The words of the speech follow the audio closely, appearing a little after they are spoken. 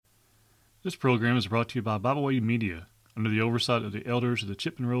This program is brought to you by Bible Way Media, under the oversight of the elders of the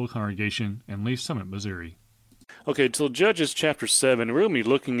Chipman Road Congregation in Lee's Summit, Missouri. Okay, so Judges chapter 7, we're going to be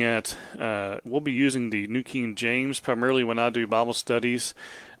looking at, we'll be using the New King James primarily when I do Bible studies.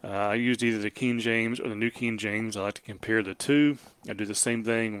 I use either the King James or the New King James. I like to compare the two. I do the same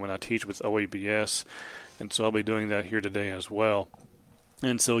thing when I teach with OABS, and so I'll be doing that here today as well.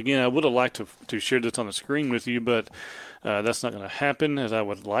 And so again, I would have liked to share this on the screen with you, but that's not going to happen as I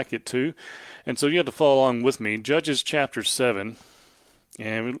would like it to. And so you have to follow along with me. Judges chapter 7,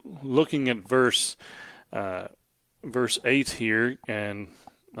 and looking at verse 8 here, and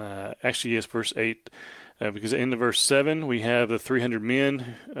actually yes, verse 8, because in the verse 7 we have the 300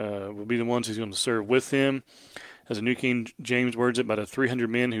 men will be the ones who's going to serve with him. As the New King James words it, by the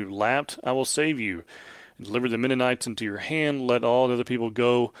 300 men who lapped, I will save you. Deliver the Mennonites into your hand. Let all the other people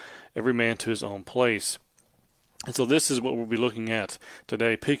go, every man to his own place. And so this is what we'll be looking at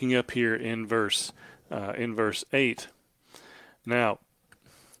today, picking up here in verse 8. Now,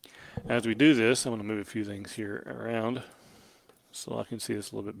 as we do this, I'm going to move a few things here around so I can see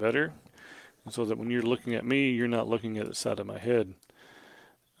this a little bit better, and so that when you're looking at me, you're not looking at the side of my head.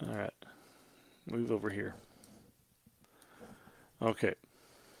 All right, move over here.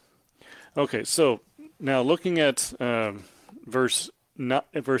 Okay, so now looking at verse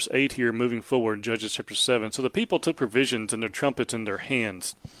 8 here, moving forward, Judges chapter 7. So the people took provisions and their trumpets in their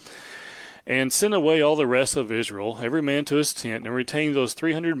hands, and sent away all the rest of Israel, every man to his tent, and retained those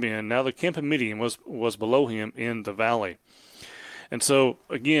 300 men. Now the camp of Midian was below him in the valley. And so,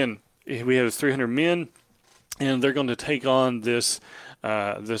 again, we have 300 men, and they're going to take on this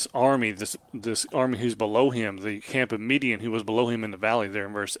army, this army who's below him, the camp of Midian, who was below him in the valley there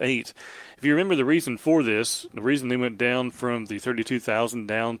in verse 8. If you remember the reason for this, the reason they went down from the 32,000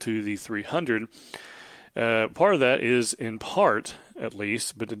 down to the 300, part of that is in part, at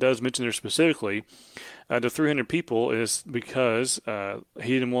least, but it does mention there specifically, the 300 people is because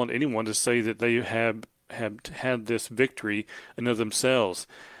he didn't want anyone to say that they have had this victory in of themselves,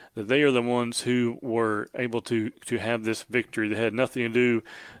 that they are the ones who were able to have this victory. That had nothing to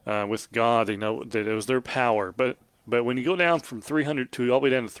do with God. They know that it was their power. But when you go down from 300 to all the way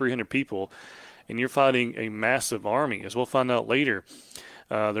down to 300 people, and you're fighting a massive army, as we'll find out later,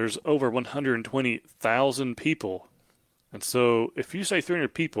 there's over 120,000 people. And so if you say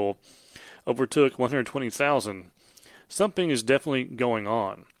 300 people overtook 120,000, something is definitely going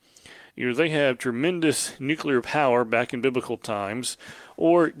on. Either they have tremendous nuclear power back in biblical times,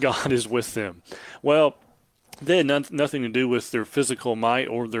 or God is with them. Well, they had nothing to do with their physical might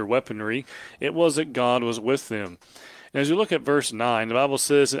or their weaponry. It was that God was with them. And as you look at verse 9, the Bible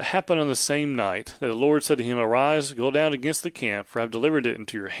says, it happened on the same night that the Lord said to him, Arise, go down against the camp, for I have delivered it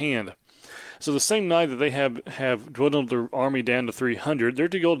into your hand. So the same night that they have dwindled their army down to 300, they're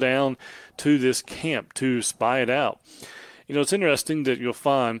to go down to this camp to spy it out. You know, it's interesting that you'll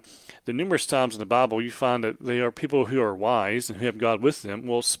find that numerous times in the Bible you find that they are people who are wise and who have God with them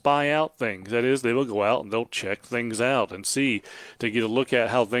will spy out things. That is, they will go out and they'll check things out and see, to get a look at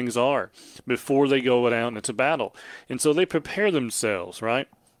how things are before they go out into battle. And so they prepare themselves, right?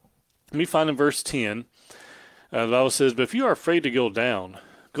 We find in verse 10, the Bible says, But if you are afraid to go down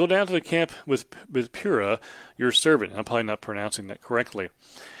to the camp with Purah, your servant. I'm probably not pronouncing that correctly.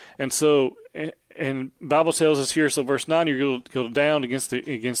 And so, and Bible tells us here, so verse 9, you go down against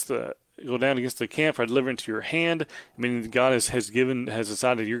the camp, I deliver into your hand, meaning God has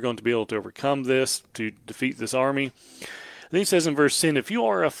decided you're going to be able to overcome this, to defeat this army. Then he says in verse 10, if you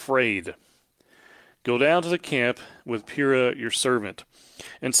are afraid, go down to the camp with Purah, your servant.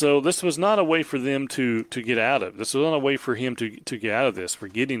 And so this was not a way for them to get out of. This was not a way for him to get out of this, for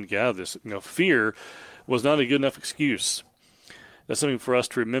Gideon to get out of this. You know, fear was not a good enough excuse. That's something for us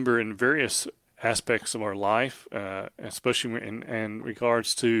to remember in various aspects of our life, especially in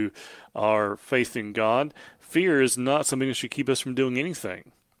regards to our faith in God. Fear is not something that should keep us from doing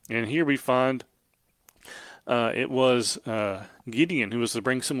anything. And here we find it was Gideon who was to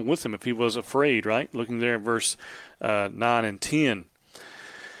bring someone with him if he was afraid, right? Looking there at verse 9 and 10.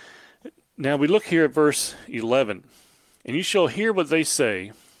 Now we look here at verse 11. And you shall hear what they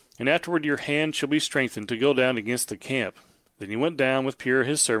say, and afterward your hand shall be strengthened to go down against the camp. Then he went down with Purah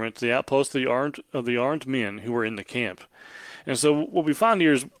his servant to the outpost of the armed men who were in the camp. And so what we find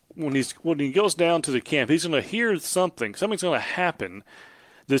here is when he goes down to the camp, he's going to hear something. Something's going to happen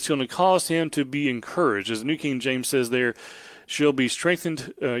that's going to cause him to be encouraged. As the New King James says there, shall be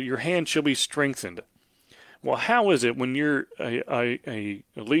strengthened. Your hand shall be strengthened. Well, how is it when you're a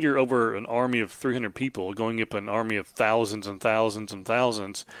leader over an army of 300 people going up an army of thousands and thousands and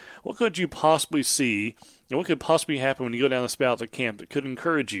thousands? What could you possibly see, and what could possibly happen when you go down the spout of the camp that could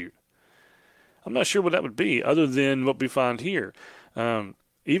encourage you? I'm not sure what that would be other than what we find here.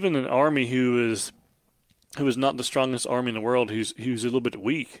 Even an army who is not the strongest army in the world, who's a little bit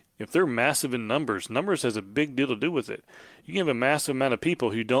weak, if they're massive in numbers has a big deal to do with it. You can have a massive amount of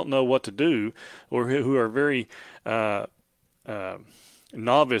people who don't know what to do, or who are very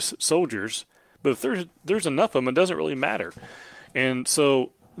novice soldiers, but if there's enough of them, it doesn't really matter. And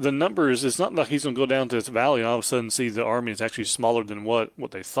so the numbers, it's not like he's going to go down to this valley and all of a sudden see the army is actually smaller than what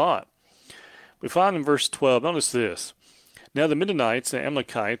they thought. We find in verse 12, notice this. Now the Midianites, the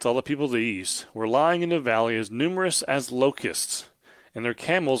Amalekites, all the people of the east, were lying in the valley as numerous as locusts, and their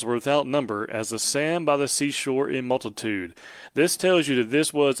camels were without number, as the sand by the seashore in multitude. This tells you that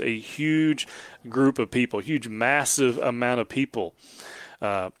this was a huge group of people, huge, massive amount of people.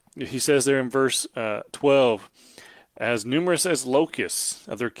 He says there in verse 12, as numerous as locusts,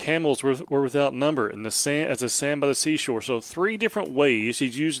 their camels were without number, and the sand as the sand by the seashore. So 3 different ways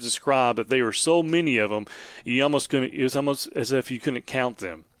he's used to describe that there were so many of them, it was almost as if you couldn't count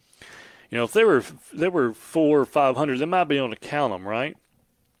them. If there were 400 or 500, they might be able to count them, right?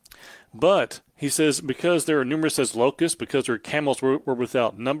 But he says because there are numerous as locusts, because their camels were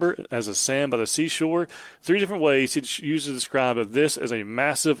without number, as the sand by the seashore. 3 different ways he uses to describe this as a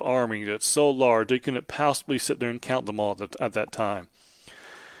massive army that's so large they couldn't possibly sit there and count them all at that time.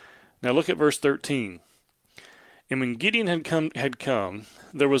 Now look at verse 13. And when Gideon had come,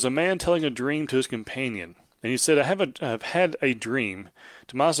 there was a man telling a dream to his companion. And he said, I have had a dream.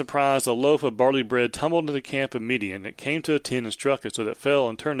 To my surprise, a loaf of barley bread tumbled into the camp of Midian. It came to a tent and struck it, so that it fell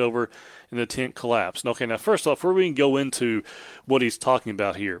and turned over, and the tent collapsed. Okay, now first off, before we can go into what he's talking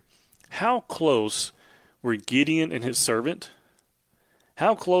about here, how close were Gideon and his servant?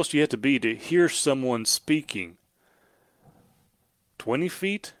 How close do you have to be to hear someone speaking? 20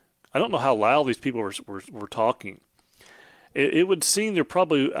 feet? I don't know how loud these people were talking. It would seem they're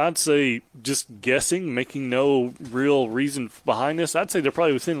probably, I'd say, just guessing, making no real reason behind this. I'd say they're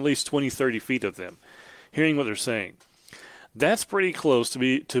probably within at least 20, 30 feet of them, hearing what they're saying. That's pretty close to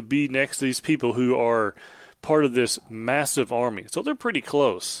be next to these people who are part of this massive army. So they're pretty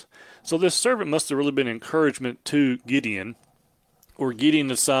close. So this servant must have really been encouragement to Gideon, or Gideon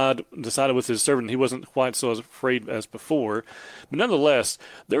decided with his servant he wasn't quite so afraid as before. But nonetheless,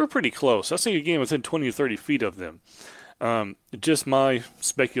 they were pretty close. I say again within 20 or 30 feet of them. Just my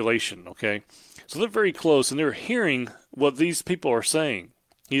speculation, okay? So they're very close, and they're hearing what these people are saying.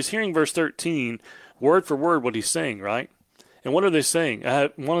 He's hearing verse 13, word for word, what he's saying, right? And what are they saying?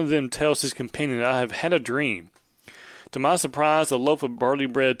 One of them tells his companion, I have had a dream. To my surprise, a loaf of barley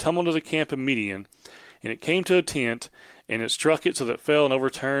bread tumbled into the camp of Midian, and it came to a tent, and it struck it so that it fell and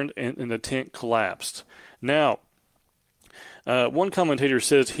overturned, and the tent collapsed. Now, one commentator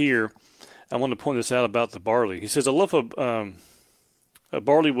says here, I want to point this out about the barley. He says a loaf of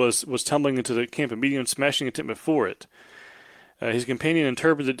barley was tumbling into the camp of Midian, smashing a tent before it. His companion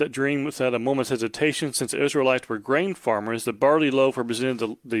interpreted that dream without a moment's hesitation. Since the Israelites were grain farmers, the barley loaf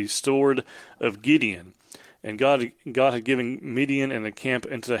represented the sword of Gideon. And God had given Midian and the camp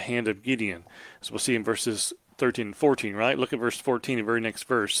into the hand of Gideon. So we'll see in verses 13 and 14, right? Look at verse 14, the very next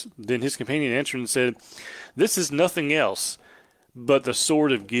verse. Then his companion answered and said, this is nothing else but the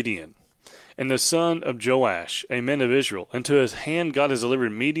sword of Gideon, and the son of Joash, a man of Israel. Into his hand God has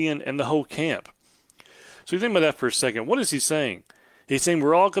delivered Midian and the whole camp. So you think about that for a second. What is he saying? He's saying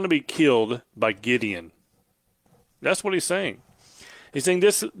we're all going to be killed by Gideon. That's what he's saying. He's saying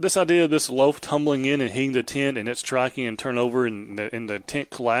this idea of this loaf tumbling in and hitting the tent and it striking and turn over and the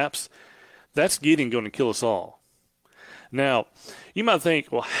tent collapse, that's Gideon going to kill us all. Now, you might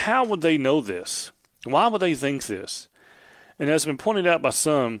think, well, how would they know this? Why would they think this? And as has been pointed out by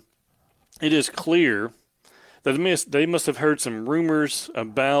some, it is clear that they must have heard some rumors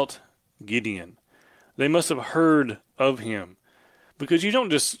about Gideon. They must have heard of him, because you don't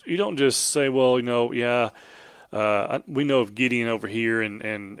just say, well, we know of Gideon over here,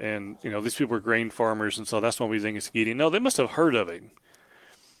 and these people are grain farmers, and so that's why we think it's Gideon. No, they must have heard of him.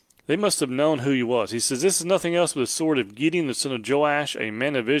 They must have known who he was. He says, this is nothing else but the sword of Gideon, the son of Joash, a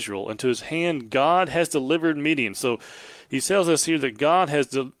man of Israel. Into his hand God has delivered Midian. So he tells us here that God has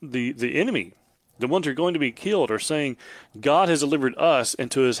the enemy, the ones who are going to be killed, are saying, God has delivered us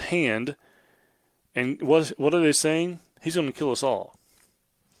into his hand. And what are they saying? He's going to kill us all.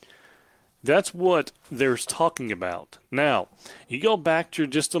 That's what they're talking about. Now, you go back to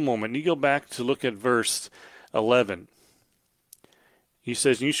just a moment. You go back to look at verse 11. He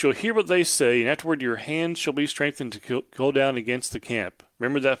says, you shall hear what they say, and afterward your hand shall be strengthened to go down against the camp.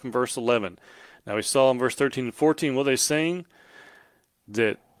 Remember that from verse 11. Now we saw in verse 13 and 14, what are they saying?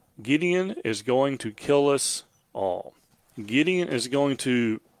 That Gideon is going to kill us all. Gideon is going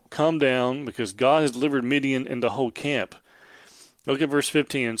to come down because God has delivered Midian and the whole camp. Look at verse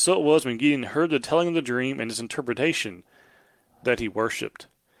 15. And so it was when Gideon heard the telling of the dream and its interpretation that he worshipped.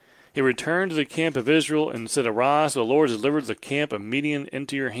 He returned to the camp of Israel and said, Arise, the Lord has delivered the camp of Midian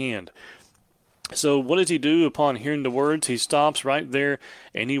into your hand. So what does he do upon hearing the words? He stops right there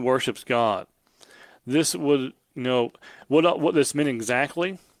and he worships God. This would, what this meant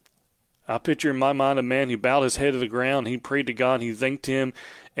exactly. I picture in my mind a man who bowed his head to the ground. He prayed to God. He thanked him.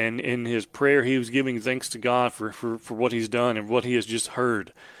 And in his prayer, he was giving thanks to God for what he's done and what he has just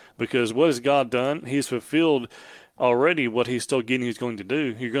heard. Because what has God done? He's fulfilled already what he's still getting he's going to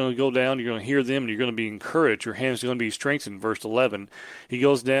do. You're going to go down, you're going to hear them, and you're going to be encouraged. Your hands are going to be strengthened. Verse 11. He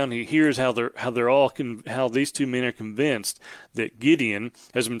goes down, he hears how these two men are convinced that Gideon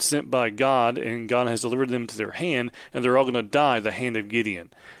has been sent by God, and God has delivered them to their hand, and they're all going to die at the hand of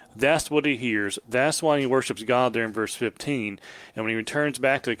Gideon. That's what he hears. That's why he worships God there in verse 15. And when he returns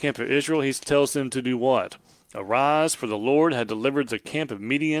back to the camp of Israel, he tells them to do what? Arise, for the Lord has delivered the camp of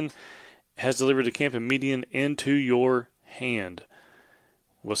Midian into your hand.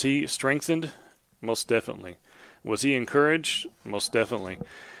 Was he strengthened? Most definitely. Was he encouraged? Most definitely.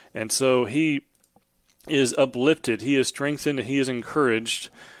 And so he is uplifted, he is strengthened, and he is encouraged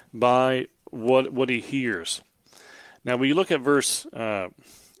by what he hears. Now we look at verse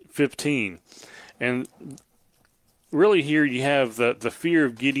 15, and really here you have the fear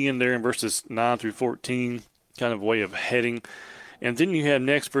of Gideon there in verses 9 through 14, kind of way of heading. And then you have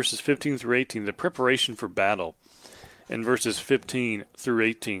next verses 15 through 18, the preparation for battle in verses 15 through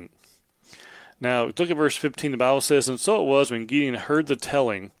 18. Now, look at verse 15. The Bible says, And so it was when Gideon heard the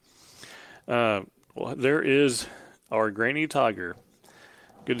telling. There is our Granny Tiger.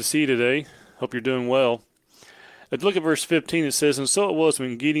 Good to see you today. Hope you're doing well. Look at verse 15. It says, And so it was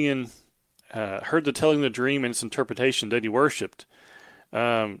when Gideon heard the telling of the dream and its interpretation that he worshipped,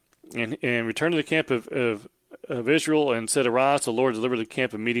 and returned to the camp of Israel and said, Arise, the Lord delivered the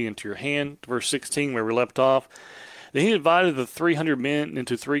camp of Midian into your hand. Verse 16, where we left off. Then he divided the 300 men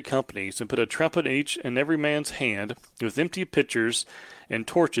into 3 companies and put a trumpet in each and every man's hand with empty pitchers and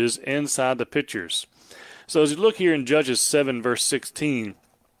torches inside the pitchers. So as you look here in Judges 7, verse 16,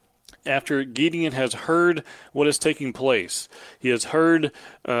 after Gideon has heard what is taking place, he has heard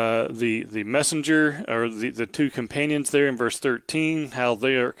the messenger, or the 2 companions there in verse 13, how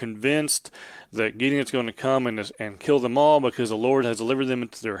they are convinced that Gideon is going to come and kill them all because the Lord has delivered them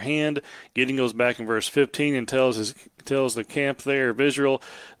into their hand. Gideon goes back in verse 15 and tells the camp there of Israel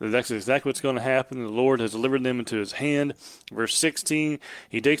that that's exactly what's going to happen. The Lord has delivered them into his hand. Verse 16,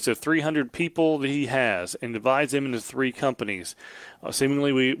 he takes the 300 people that he has and divides them into 3 companies.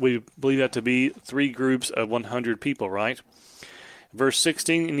 Seemingly, we believe that to be 3 groups of 100 people, right? Verse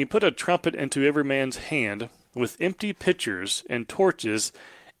 16, and he put a trumpet into every man's hand with empty pitchers and torches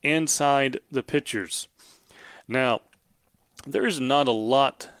inside the pitchers. Now, there's not a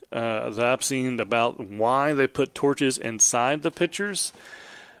lot that I've seen about why they put torches inside the pitchers,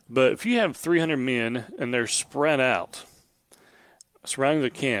 but if you have 300 men and they're spread out surrounding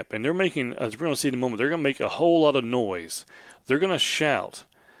the camp, and they're making, as we're going to see in a moment, they're going to make a whole lot of noise. They're going to shout.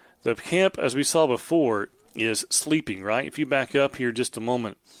 The camp, as we saw before, is sleeping, right? If you back up here just a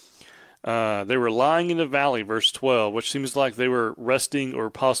moment, they were lying in the valley, verse 12, which seems like they were resting or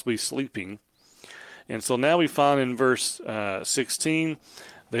possibly sleeping. And so now we find in verse 16,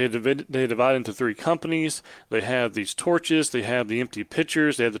 they had divided into 3 companies. They have these torches. They have the empty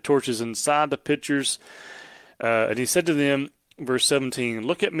pitchers. They have the torches inside the pitchers. And he said to them, verse 17,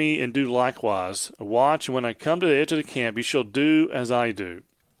 Look at me and do likewise. Watch, and when I come to the edge of the camp, you shall do as I do.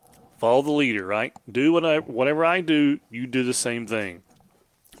 Follow the leader, right? Do whatever I do, you do the same thing.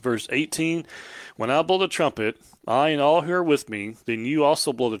 Verse 18, When I blow the trumpet, I and all who are with me, then you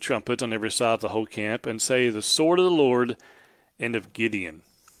also blow the trumpet on every side of the whole camp, and say, The sword of the Lord and of Gideon.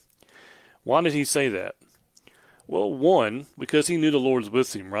 Why did he say that? Well, 1, because he knew the Lord's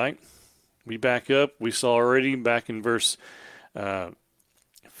with him, right? We back up. We saw already back in verse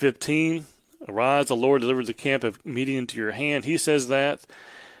 15, Arise, the Lord delivered the camp of Midian to your hand. He says that.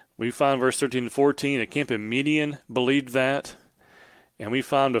 We find verse 13 and 14, the camp of Midian believed that. And we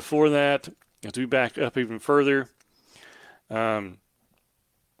find before that, as we back up even further, verse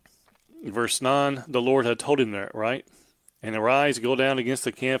 9, the Lord had told him that, right? And arise, go down against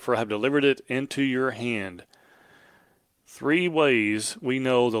the camp, for I have delivered it into your hand. 3 ways we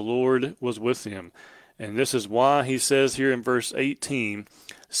know the Lord was with him. And this is why he says here in verse 18,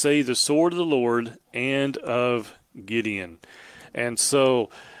 Say the sword of the Lord and of Gideon. And so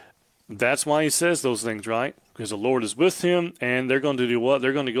that's why he says those things, right? Because the Lord is with him, and they're going to do what?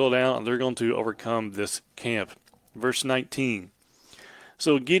 They're going to go down, and they're going to overcome this camp. Verse 19,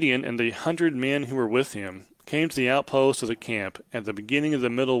 So Gideon and the 100 men who were with him came to the outpost of the camp at the beginning of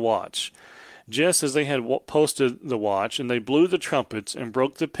the middle watch, just as they had posted the watch, and they blew the trumpets and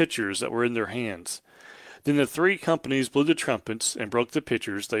broke the pitchers that were in their hands. Then the 3 companies blew the trumpets and broke the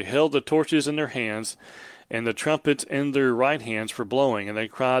pitchers. They held the torches in their hands and the trumpets in their right hands for blowing, and they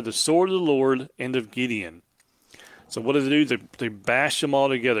cried, "The sword of the Lord and of Gideon." So what did they do? They bashed them all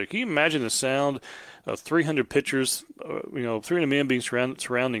together. Can you imagine the sound of 300 pitchers, 300 men being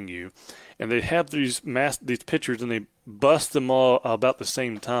surrounding you, and they have these pitchers, and they bust them all about the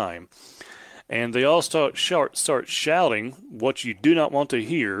same time, and they all start shouting what you do not want to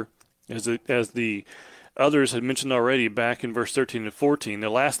hear, as the others had mentioned already back in verse 13 and 14. The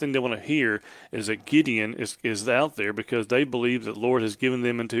last thing they want to hear is that Gideon is out there, because they believe that the Lord has given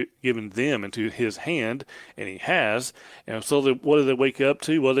them into his hand, and he has. And so what do they wake up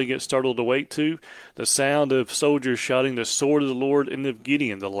to? What do they get startled awake to? The sound of soldiers shouting, "The sword of the Lord and of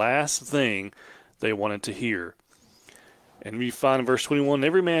Gideon," the last thing they wanted to hear. And we find in verse 21,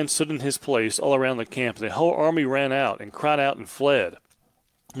 every man stood in his place all around the camp. The whole army ran out and cried out and fled.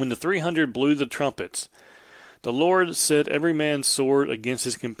 When the 300 blew the trumpets, the Lord set every man's sword against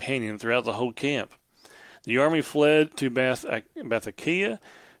his companion throughout the whole camp. The army fled to Beth-Achiah,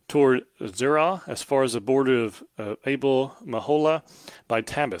 toward Zerah, as far as the border of Abel-Maholah by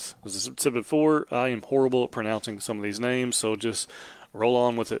Tabith. As I said before, I am horrible at pronouncing some of these names, so just roll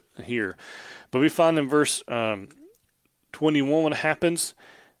on with it here. But we find in verse 21 what happens.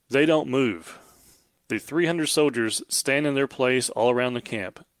 They don't move. The 300 soldiers stand in their place all around the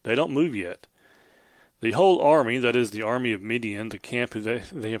camp. They don't move yet. The whole army, that is the army of Midian, the camp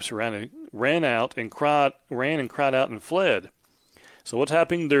they have surrounded, ran and cried out and fled. So what's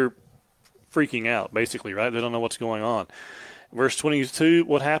happening? They're freaking out, basically, right? They don't know what's going on. Verse 22,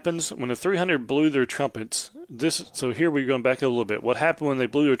 what happens? When the 300 blew their trumpets, so here we're going back a little bit. What happened when they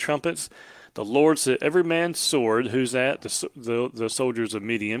blew their trumpets? The Lord set every man's sword, who's that? The soldiers of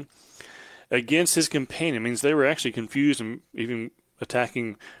Midian, against his companion. It means they were actually confused and even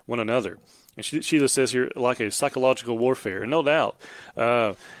attacking one another. And Sheila says here, like a psychological warfare. And no doubt,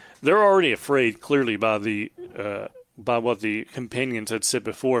 they're already afraid, clearly, by what the companions had said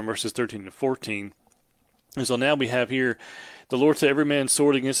before in verses 13 to 14. And so now we have here, the Lord set every man's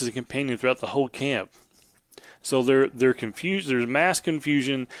sword against his companion throughout the whole camp. So they're confused. There's mass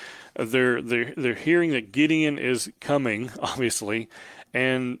confusion. They're hearing that Gideon is coming, obviously,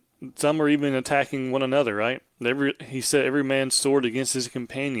 and some are even attacking one another, right? He set every man's sword against his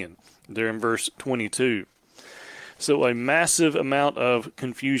companion, there in verse 22. So a massive amount of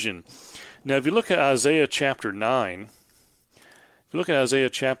confusion. Now, if you look at Isaiah chapter 9,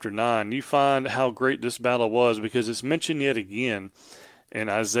 you find how great this battle was, because it's mentioned yet again in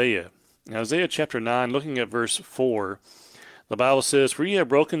Isaiah. In Isaiah chapter 9, looking at verse 4, the Bible says, "For ye have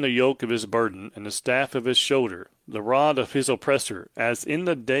broken the yoke of his burden, and the staff of his shoulder, the rod of his oppressor, as in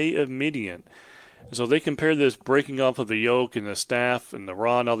the day of Midian." So they compare this breaking off of the yoke and the staff and the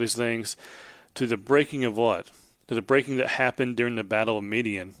rod and all these things to the breaking of what? To the breaking that happened during the battle of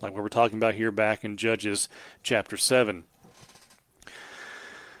Midian, like what we're talking about here back in Judges chapter 7.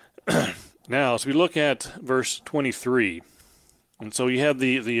 Now, as we look at verse 23, and so you have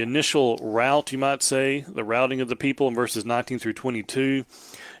the initial rout, you might say, the routing of the people in verses 19 through 22.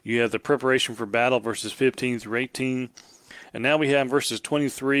 You have the preparation for battle, verses 15 through 18. And now we have verses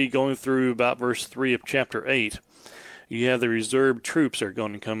 23 going through about verse 3 of chapter 8. You have the reserved troops that are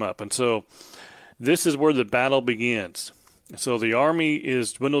going to come up. And so this is where the battle begins. So the army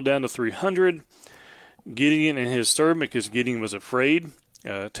is dwindled down to 300. Gideon and his servant, because Gideon was afraid,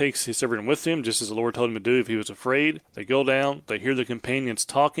 takes his servant with him, just as the Lord told him to do if he was afraid. They go down. They hear the companions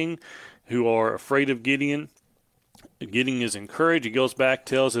talking who are afraid of Gideon. Gideon is encouraged. He goes back,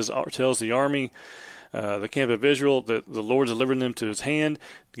 tells the army, the camp of Israel, that the Lord's delivering them to his hand,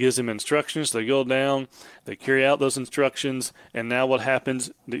 gives them instructions. They go down, they carry out those instructions, and now what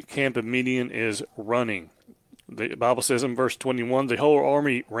happens? The camp of Midian is running. The Bible says in verse 21, the whole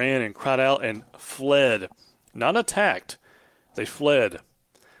army ran and cried out and fled. Not attacked. They fled.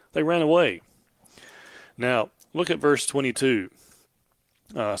 They ran away. Now, look at verse 22.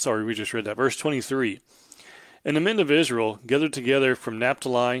 We just read that. Verse 23. "And the men of Israel gathered together from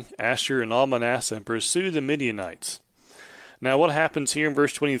Naphtali, Asher, and all Manasseh, and pursued the Midianites." Now, what happens here in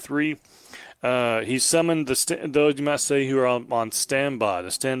verse 23? He summoned those, you might say, who are on standby,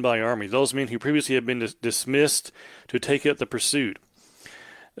 the standby army, those men who previously had been dismissed to take up the pursuit.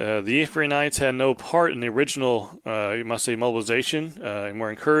 The Ephraimites had no part in the original, you might say, mobilization, and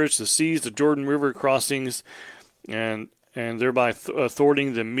were encouraged to seize the Jordan River crossings and thereby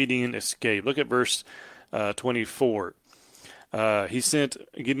thwarting the Midian escape. Look at verse 24.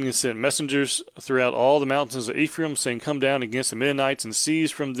 Gideon sent messengers throughout all the mountains of Ephraim, saying, "Come down against the Midianites and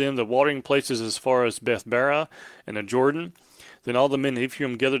seize from them the watering places as far as Beth-barah and the Jordan." Then all the men of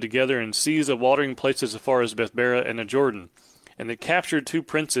Ephraim gathered together and seized the watering places as far as Beth-barah and the Jordan. And they captured two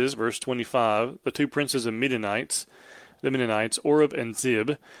princes, verse 25, the two princes of the Midianites, Oreb and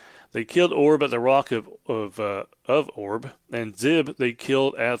Zib. They killed Oreb at the rock of Oreb, and Zib they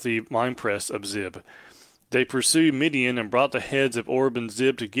killed at the winepress of Zib. They pursued Midian and brought the heads of Oreb and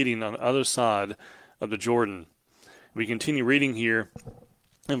Zib to Gideon on the other side of the Jordan. We continue reading here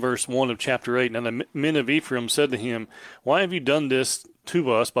in verse 1 of chapter 8. Now the men of Ephraim said to him, "Why have you done this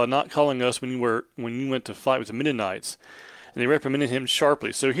to us by not calling us when you went to fight with the Midianites?" And they reprimanded him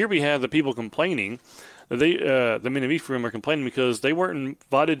sharply. So here we have the people complaining. The men of Ephraim are complaining because they weren't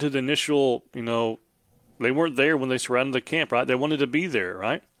invited to the initial, they weren't there when they surrounded the camp, right? They wanted to be there,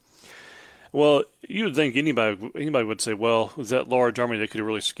 right? Well, you would think anybody would say, well, with that large army, they could have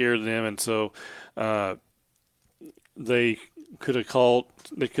really scared them, and so they could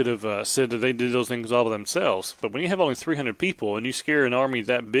have said that they did those things all by themselves. But when you have only 300 people and you scare an army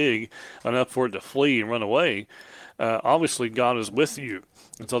that big enough for it to flee and run away, obviously God is with you.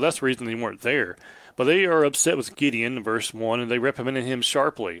 And so that's the reason they weren't there. But they are upset with Gideon, in verse 1, and they reprimanded him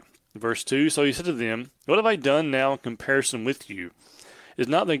sharply. Verse 2, so he said to them, "What have I done now in comparison with you? Is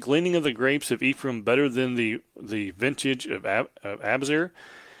not the gleaning of the grapes of Ephraim better than the vintage of Abzer?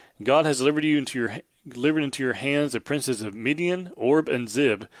 God has delivered into your hands the princes of Midian, Oreb, and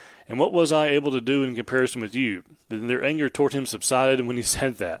Zib. And what was I able to do in comparison with you?" Then their anger toward him subsided when he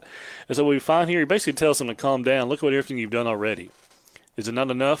said that. And so what we find here, he basically tells them to calm down. Look at everything you've done already. Is it not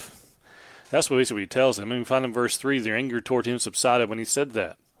enough? That's what basically he tells them. And we find in verse 3, their anger toward him subsided when he said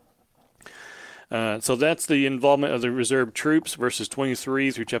that. So that's the involvement of the reserve troops, verses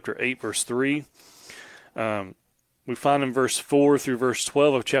 23 through chapter 8, verse 3. We find in verse 4 through verse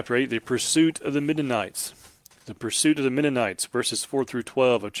 12 of chapter 8, the pursuit of the Midianites. The pursuit of the Midianites, verses 4 through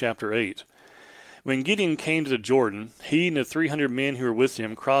 12 of chapter 8. When Gideon came to the Jordan, he and the 300 men who were with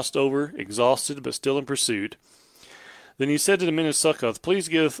him crossed over, exhausted but still in pursuit. Then he said to the men of Succoth, "Please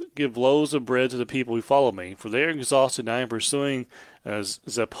give loaves of bread to the people who follow me, for they are exhausted, and I am pursuing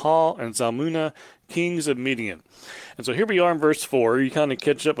Zephah and Zalmunna, kings of Midian." And so here we are in verse 4. You kind of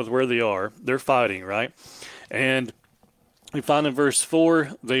catch up with where they are. They're fighting, right? And we find in verse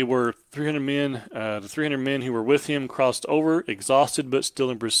 4, they were 300 men. The 300 men who were with him crossed over, exhausted but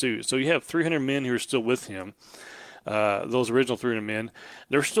still in pursuit. So you have 300 men who are still with him. Those original 300 men,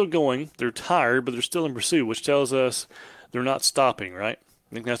 they're still going. They're tired, but they're still in pursuit, which tells us they're not stopping, right?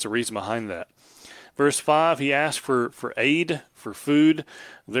 I think that's the reason behind that. Verse 5, he asked for aid, for food.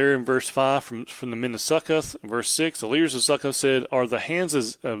 There in verse 5 from the men of Succoth. Verse 6, the leaders of Succoth said, "Are the hands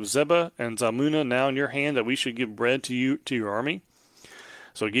of Zebah and Zalmunna now in your hand, that we should give bread to your army?"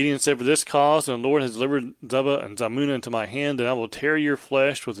 So Gideon said, "For this cause, and the Lord has delivered Zebah and Zalmunna into my hand, and I will tear your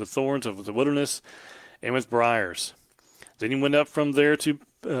flesh with the thorns of the wilderness and with briars." Then he went up from there to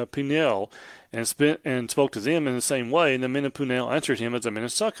Peniel and spoke to them in the same way, and the men of Peniel answered him as the men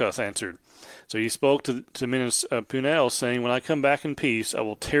of Succoth answered. So he spoke to the men of Peniel, saying, "When I come back in peace, I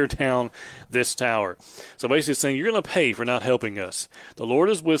will tear down this tower." So basically saying, you're going to pay for not helping us. The Lord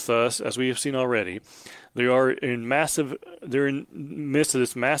is with us, as we have seen already. They're in the midst of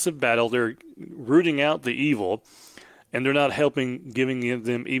this massive battle. They're rooting out the evil, and they're not helping, giving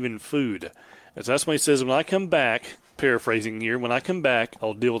them even food. And so that's why he says, when I come back, paraphrasing here, when I come back,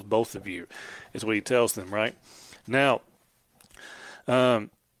 I'll deal with both of you, is what he tells them, right? Now,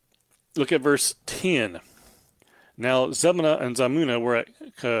 look at verse 10. Now, Zebah and Zalmunna were at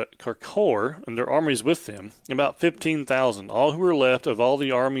Karkor, and their armies with them, about 15,000, all who were left of all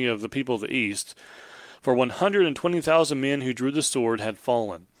the army of the people of the east. For 120,000 men who drew the sword had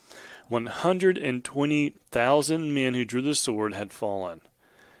fallen. 120,000 men who drew the sword had fallen.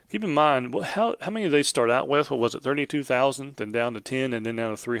 Keep in mind, how many did they start out with? What was it, 32,000, then down to 10, and then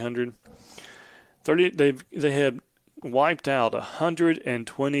down to 300? They had wiped out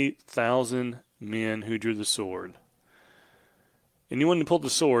 120,000 men who drew the sword. Anyone who pulled the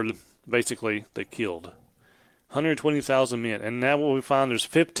sword, basically, they killed. 120,000 men. And now what we find, there's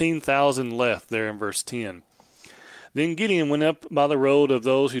 15,000 left there in verse 10. Then Gideon went up by the road of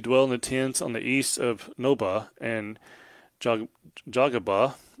those who dwell in the tents on the east of Nobah and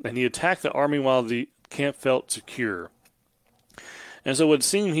Jogabah, and he attacked the army while the camp felt secure. And so it would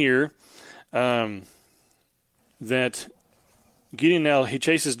seem here that Gideon now, he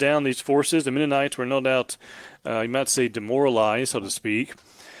chases down these forces. The Midianites were no doubt, you might say, demoralized, so to speak.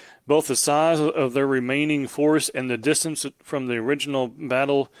 Both the size of their remaining force and the distance from the original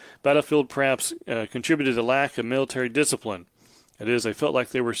battlefield perhaps contributed to lack of military discipline. That is, they felt like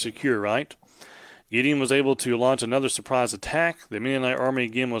they were secure, right? Gideon was able to launch another surprise attack. The Midianite army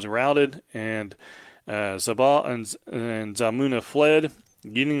again was routed, and Zebah and Zalmunna fled.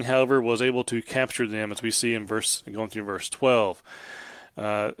 Gideon, however, was able to capture them, as we see in going through verse 12.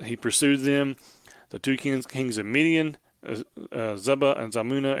 He pursued them, the two kings of Midian, Zebah and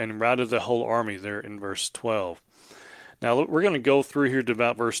Zalmunna, and routed the whole army there in verse 12. Now, we're going to go through here to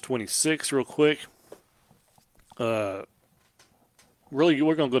about verse 26 real quick. Really,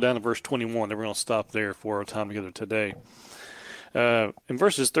 we're going to go down to verse 21, then we're going to stop there for our time together today. In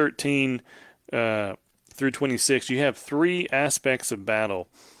verses 13 through 26, you have three aspects of battle.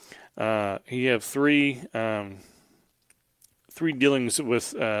 You have three dealings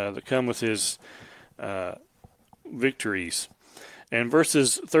with that come with his victories. In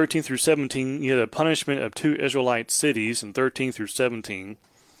verses 13 through 17, you have the punishment of two Israelite cities in 13 through 17.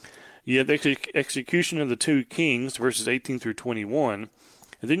 You have the execution of the two kings, verses 18 through 21.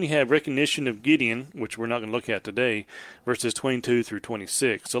 And then you have recognition of Gideon, which we're not going to look at today, verses 22 through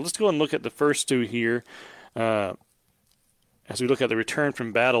 26. So let's go and look at the first two here as we look at the return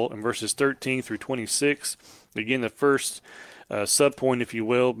from battle in verses 13 through 26. Again, the first subpoint, if you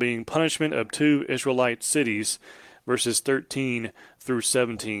will, being punishment of two Israelite cities, verses 13 through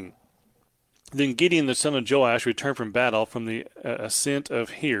 17. Then Gideon the son of Joash returned from battle from the ascent of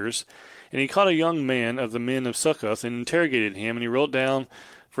Heres, and he caught a young man of the men of Succoth and interrogated him, and he wrote down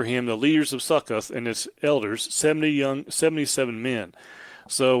for him the leaders of Succoth and its elders, 77 men.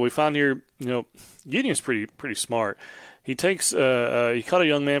 So we find here, Gideon's pretty smart. He takes he caught a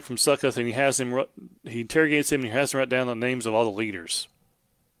young man from Succoth, and he interrogates him, and he has him write down the names of all the leaders.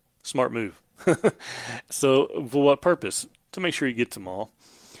 Smart move. So for what purpose? To make sure he gets them all.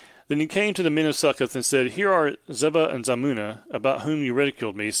 Then he came to the men of Succoth and said, Here are Zebah and Zalmunna, about whom you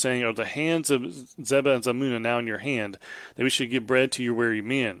ridiculed me, saying, Are the hands of Zebah and Zalmunna now in your hand, that we should give bread to your weary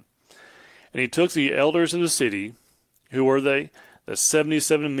men? And he took the elders of the city. Who were they? The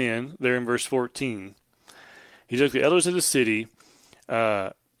 77 men, there in verse 14. He took the elders of the city,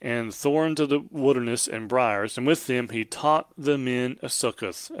 and thorns of the wilderness and briars, and with them he taught the men of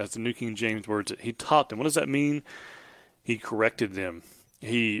Succoth, as the New King James words it. He taught them. What does that mean? He corrected them.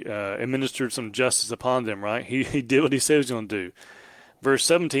 He administered some justice upon them, right? He did what he said he was going to do. Verse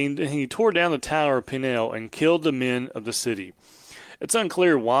 17, he tore down the tower of Peniel and killed the men of the city. It's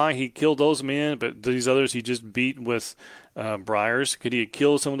unclear why he killed those men, but these others he just beat with briars. Could he have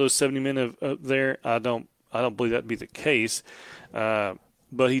killed some of those 70 men of there? I don't believe that to be the case.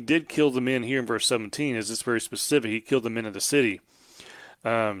 But he did kill the men here in verse 17, as it's very specific. He killed the men of the city.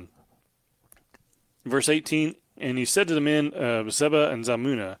 Verse 18, and he said to the men of Zebah and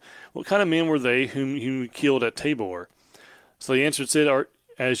Zalmunna, What kind of men were they whom you killed at Tabor? So they answered, said,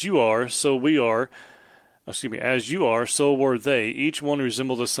 As you are, so we are. As you are, so were they. Each one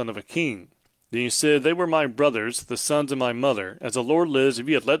resembled the son of a king. Then he said, They were my brothers, the sons of my mother. As the Lord lives, if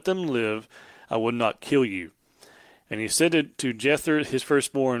you had let them live, I would not kill you. And he said to Jether, his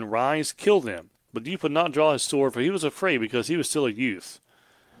firstborn, Rise, kill them. But you would not draw his sword, for he was afraid, because he was still a youth.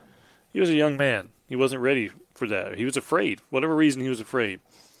 He was a young man. He wasn't ready for that. He was afraid. Whatever reason, he was afraid.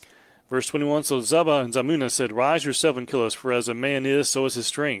 Verse 21, So Zebah and Zalmunna said, Rise yourself and kill us, for as a man is, so is his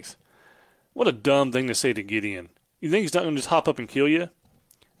strength. What a dumb thing to say to Gideon. You think he's not going to just hop up and kill you?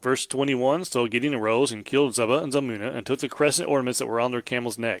 Verse 21, So Gideon arose and killed Zebah and Zalmunna, and took the crescent ornaments that were on their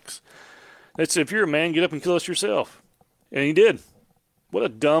camels' necks. They said, If you're a man, get up and kill us yourself. And he did. What a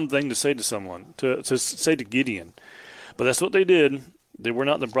dumb thing to say to someone, to say to Gideon. But that's what they did. They were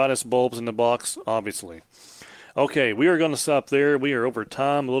not the brightest bulbs in the box, obviously. Okay, we are going to stop there. We are over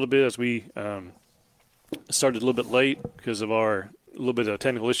time a little bit, as we started a little bit late because of our little bit of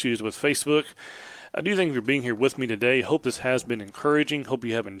technical issues with Facebook. I do thank you for being here with me today. Hope this has been encouraging. Hope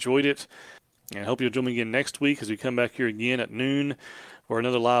you have enjoyed it. And I hope you'll join me again next week as we come back here again at noon for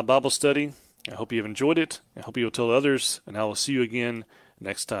another live Bible study. I hope you have enjoyed it. I hope you will tell others, and I will see you again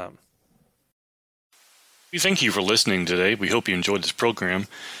next time. We thank you for listening today. We hope you enjoyed this program.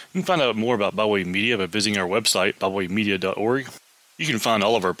 You can find out more about Byway Media by visiting our website, bywaymedia.org. You can find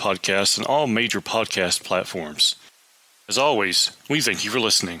all of our podcasts on all major podcast platforms. As always, we thank you for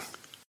listening.